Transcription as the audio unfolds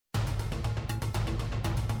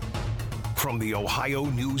From the Ohio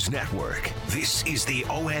News Network, this is the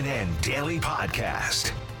ONN Daily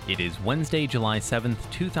Podcast. It is Wednesday, July 7th,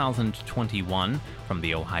 2021. From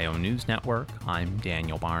the Ohio News Network, I'm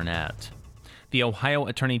Daniel Barnett. The Ohio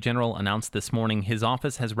Attorney General announced this morning his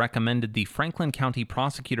office has recommended the Franklin County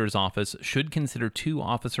Prosecutor's Office should consider 2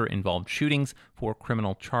 officer-involved shootings for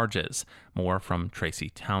criminal charges. More from Tracy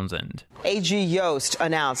Townsend. AG Yost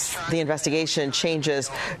announced the investigation changes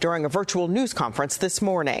during a virtual news conference this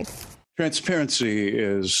morning. Transparency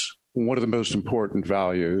is one of the most important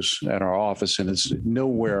values at our office, and it's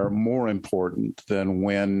nowhere more important than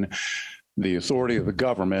when the authority of the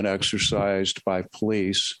government exercised by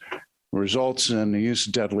police results in the use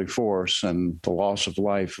of deadly force and the loss of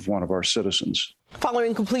life of one of our citizens.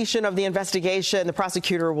 Following completion of the investigation, the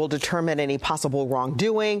prosecutor will determine any possible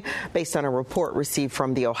wrongdoing based on a report received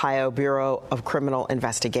from the Ohio Bureau of Criminal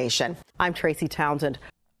Investigation. I'm Tracy Townsend.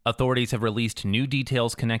 Authorities have released new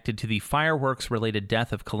details connected to the fireworks-related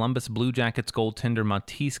death of Columbus Blue Jackets goaltender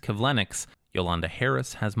Matiss Kivlenieks. Yolanda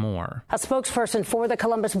Harris has more. A spokesperson for the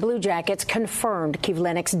Columbus Blue Jackets confirmed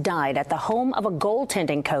Kivlenieks died at the home of a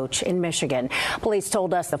goaltending coach in Michigan. Police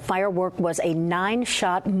told us the firework was a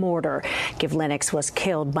 9-shot mortar. Kivlenieks was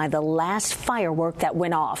killed by the last firework that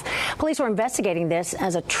went off. Police were investigating this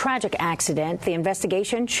as a tragic accident. The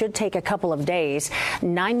investigation should take a couple of days.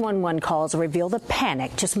 911 calls reveal the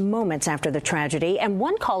panic just moments after the tragedy, and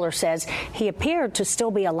one caller says he appeared to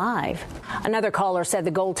still be alive. Another caller said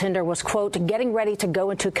the goaltender was, quote, getting ready to go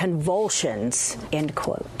into convulsions, end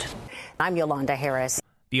quote. I'm Yolanda Harris.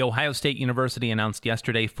 The Ohio State University announced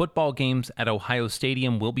yesterday football games at Ohio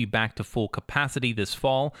Stadium will be back to full capacity this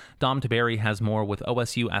fall. Dom Tiberi has more with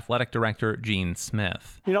OSU Athletic Director Gene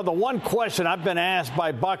Smith. You know, the one question I've been asked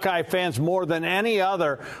by Buckeye fans more than any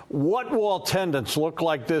other, what will attendance look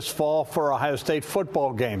like this fall for Ohio State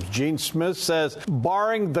football games? Gene Smith says,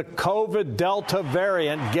 barring the COVID Delta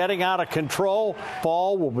variant getting out of control,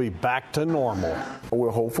 fall will be back to normal. We're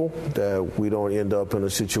hopeful that we don't end up in a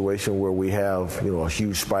situation where we have, a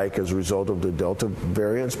huge spike as a result of the Delta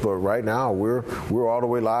variants, but right now we're all the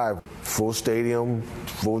way live. Full stadium,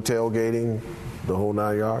 full tailgating, the whole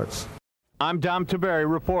 9 yards. I'm Dom Tiberi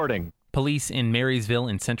reporting. Police in Marysville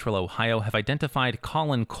in central Ohio have identified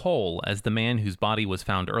Colin Cole as the man whose body was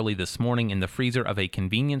found early this morning in the freezer of a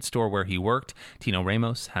convenience store where he worked. Tino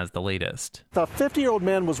Ramos has the latest. The 50-year-old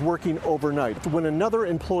man was working overnight when another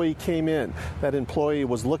employee came in. That employee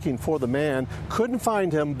was looking for the man, couldn't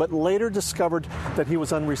find him, but later discovered that he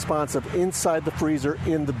was unresponsive inside the freezer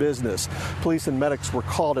in the business. Police and medics were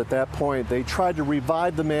called at that point. They tried to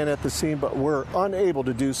revive the man at the scene, but were unable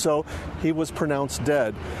to do so. He was pronounced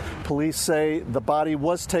dead. Police say the body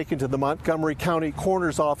was taken to the Montgomery County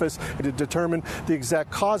Coroner's Office to determine the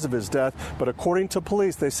exact cause of his death. But according to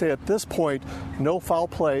police, they say at this point, no foul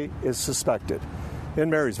play is suspected. In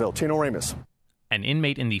Marysville, Tino Ramos. An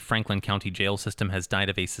inmate in the Franklin County jail system has died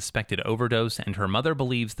of a suspected overdose, and her mother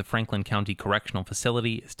believes the Franklin County Correctional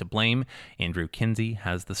Facility is to blame. Andrew Kinsey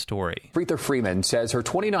has the story. Aretha Freeman says her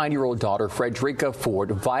 29-year-old daughter, Frederica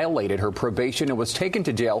Ford, violated her probation and was taken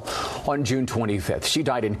to jail on June 25th. She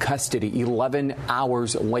died in custody 11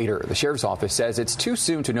 hours later. The sheriff's office says it's too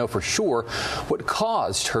soon to know for sure what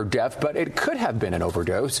caused her death, but it could have been an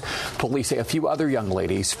overdose. Police say a few other young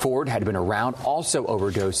ladies Ford had been around also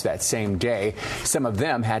overdosed that same day. Some of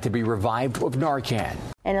them had to be revived with Narcan.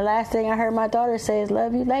 And the last thing I heard my daughter say is,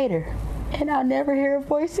 "Love you later." And I'll never hear her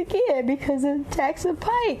voice again because of Jackson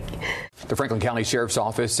Pike. The Franklin County Sheriff's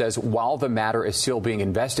Office says while the matter is still being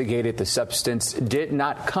investigated, the substance did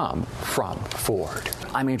not come from Ford.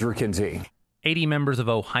 I'm Andrew Kinsey. 80 members of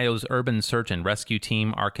Ohio's Urban Search and Rescue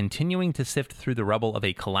Team are continuing to sift through the rubble of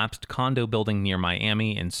a collapsed condo building near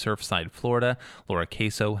Miami in Surfside, Florida. Laura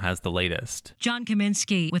Queso has the latest. John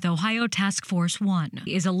Kaminsky with Ohio Task Force 1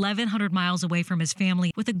 is 1,100 miles away from his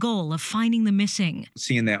family with a goal of finding the missing.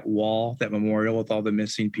 Seeing that wall, that memorial with all the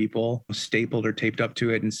missing people stapled or taped up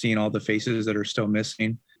to it and seeing all the faces that are still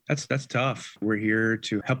missing. That's tough. We're here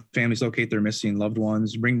to help families locate their missing loved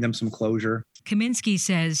ones, bring them some closure. Kaminsky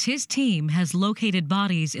says his team has located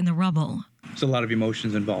bodies in the rubble. There's a lot of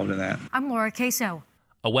emotions involved in that. I'm Laura Queso.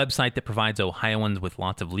 A website that provides Ohioans with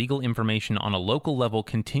lots of legal information on a local level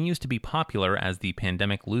continues to be popular as the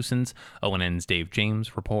pandemic loosens. ONN's Dave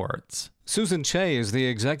James reports. Susan Che is the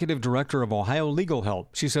executive director of Ohio Legal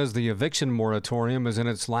Help. She says the eviction moratorium is in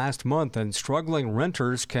its last month and struggling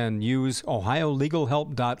renters can use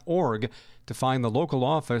ohiolegalhelp.org to find the local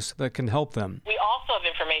office that can help them. We also have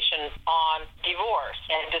information on divorce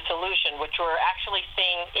and dissolution, which we're actually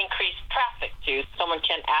seeing increased traffic to. Someone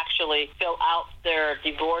can actually fill out their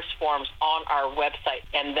divorce forms on our website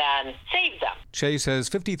and then save them. Shea says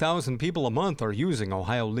 50,000 people a month are using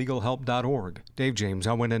OhioLegalHelp.org. Dave James,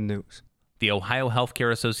 ONN News. The Ohio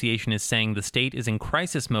Healthcare Association is saying the state is in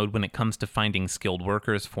crisis mode when it comes to finding skilled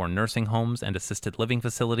workers for nursing homes and assisted living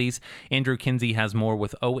facilities. Andrew Kinsey has more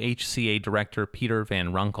with OHCA Director Peter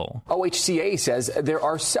Van Runkel. OHCA says there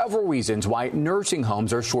are several reasons why nursing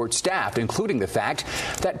homes are short-staffed, including the fact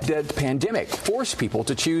that the pandemic forced people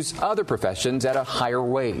to choose other professions at a higher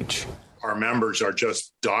wage. Our members are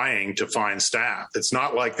just dying to find staff. It's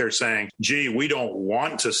not like they're saying, gee, we don't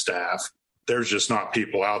want to staff. There's just not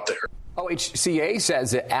people out there. OHCA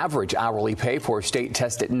says the average hourly pay for a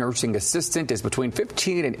state-tested nursing assistant is between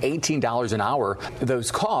 $15 and $18 an hour.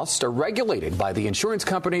 Those costs are regulated by the insurance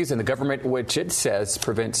companies and the government, which it says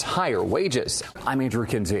prevents higher wages. I'm Andrew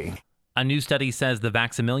Kinsey. A new study says the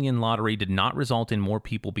Vaximillion lottery did not result in more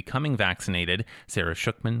people becoming vaccinated. Sarah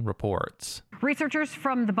Schuchman reports. Researchers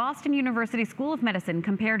from the Boston University School of Medicine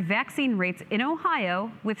compared vaccine rates in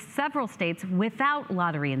Ohio with several states without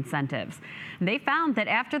lottery incentives. They found that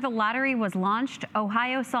after the lottery was launched,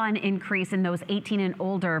 Ohio saw an increase in those 18 and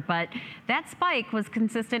older, but that spike was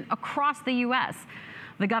consistent across the U.S.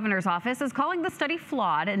 The governor's office is calling the study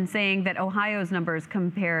flawed and saying that Ohio's numbers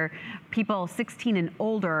compare people 16 and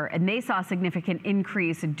older, and they saw a significant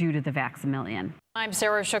increase due to the Vaximillion. I'm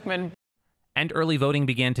Sarah Schuchman. And early voting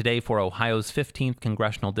began today for Ohio's 15th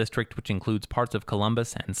congressional district, which includes parts of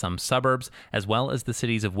Columbus and some suburbs, as well as the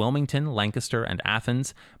cities of Wilmington, Lancaster, and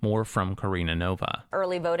Athens. More from Karina Nova.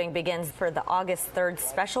 Early voting begins for the August 3rd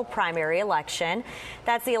special primary election.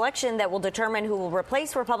 That's the election that will determine who will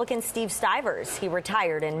replace Republican Steve Stivers. He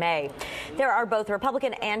retired in May. There are both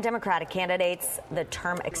Republican and Democratic candidates. The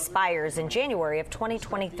term expires in January of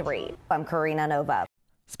 2023. I'm Karina Nova.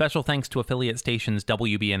 Special thanks to affiliate stations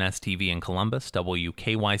WBNS-TV in Columbus,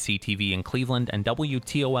 WKYC-TV in Cleveland, and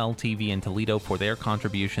WTOL-TV in Toledo for their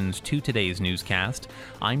contributions to today's newscast.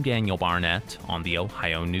 I'm Daniel Barnett on the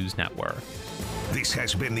Ohio News Network. This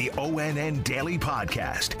has been the ONN Daily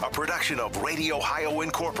Podcast, a production of Radio Ohio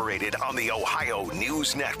Incorporated on the Ohio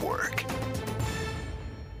News Network.